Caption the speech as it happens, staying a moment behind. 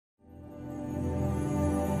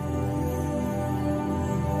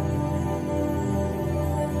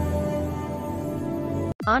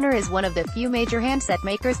Honor is one of the few major handset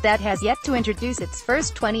makers that has yet to introduce its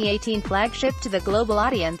first 2018 flagship to the global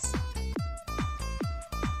audience.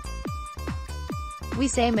 We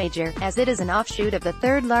say major, as it is an offshoot of the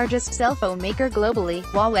third largest cell phone maker globally,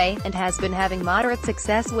 Huawei, and has been having moderate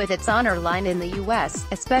success with its Honor line in the US,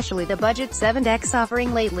 especially the budget 7X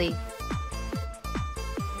offering lately.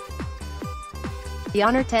 The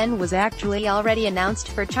Honor 10 was actually already announced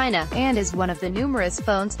for China, and is one of the numerous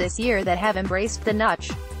phones this year that have embraced the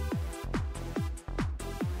notch.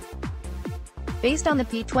 Based on the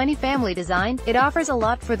P20 family design, it offers a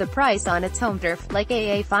lot for the price on its home turf, like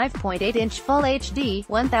a 5.8-inch Full HD,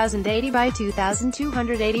 1080 by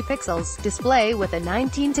 2280 pixels, display with a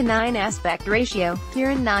 19:9 aspect ratio,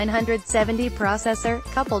 Kirin 970 processor,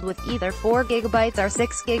 coupled with either 4GB or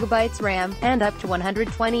 6GB RAM, and up to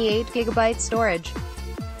 128GB storage.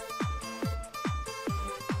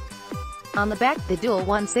 On the back, the dual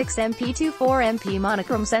 16MP 24MP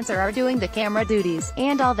monochrome sensor are doing the camera duties,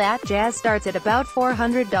 and all that jazz starts at about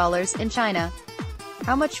 $400 in China.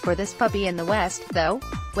 How much for this puppy in the West, though?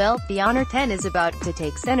 Well, the Honor 10 is about to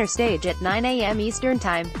take center stage at 9 AM Eastern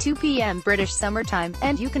Time, 2 PM British Summer Time,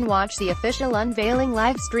 and you can watch the official unveiling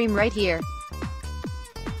live stream right here.